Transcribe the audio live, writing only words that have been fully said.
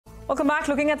Welcome back.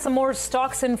 Looking at some more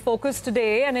stocks in focus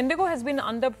today. And Indigo has been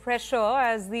under pressure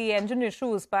as the engine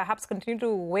issues perhaps continue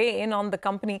to weigh in on the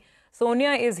company.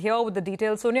 Sonia is here with the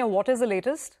details. Sonia, what is the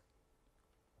latest?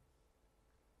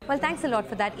 Well, thanks a lot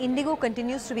for that. Indigo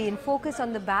continues to be in focus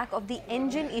on the back of the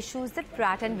engine issues that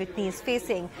Pratt Whitney is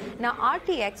facing. Now,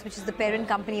 RTX, which is the parent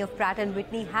company of Pratt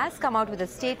Whitney, has come out with a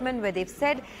statement where they've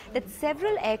said that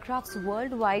several aircrafts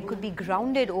worldwide could be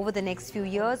grounded over the next few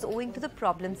years owing to the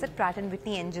problems that Pratt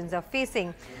Whitney engines are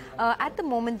facing. At the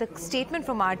moment, the statement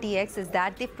from RTX is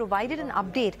that they've provided an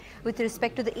update with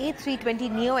respect to the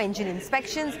A320neo engine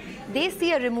inspections. They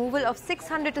see a removal of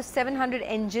 600 to 700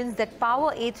 engines that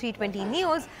power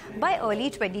A320neos by early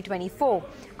 2024.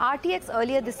 RTX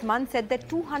earlier this month said that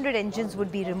 200 engines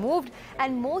would be removed,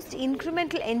 and most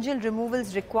incremental engine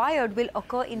removals required will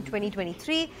occur in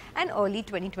 2023 and early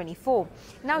 2024.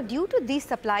 Now, due to these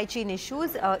supply chain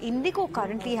issues, Indigo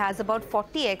currently has about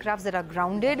 40 aircrafts that are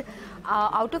grounded.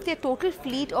 Out of their total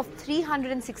fleet of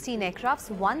 316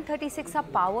 aircrafts, 136 are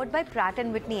powered by Pratt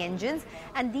Whitney engines,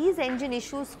 and these engine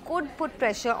issues could put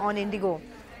pressure on Indigo.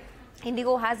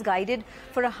 Indigo has guided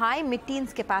for a high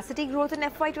mid-teens capacity growth in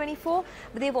FY24,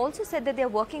 but they've also said that they're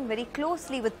working very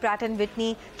closely with Pratt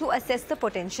Whitney to assess the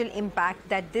potential impact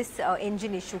that this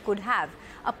engine issue could have.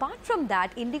 Apart from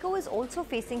that, Indigo is also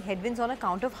facing headwinds on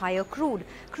account of higher crude.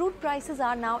 Crude prices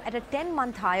are now at a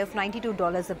 10-month high of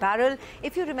 $92 a barrel.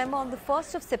 If you remember, on the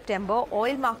 1st of September,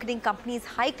 oil marketing companies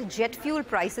hiked jet fuel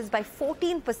prices by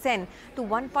 14% to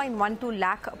 1.12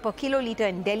 lakh per kiloliter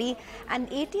in Delhi, and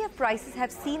ATF prices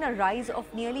have seen a rise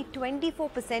of nearly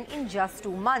 24% in just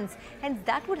 2 months. Hence,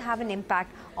 that would have an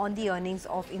impact on the earnings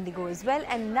of Indigo as well.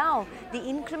 And now, the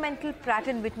incremental Pratt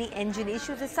Whitney engine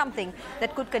issues is something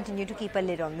that could continue to keep a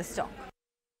lid on the stock.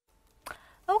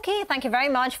 Okay, thank you very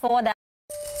much for that.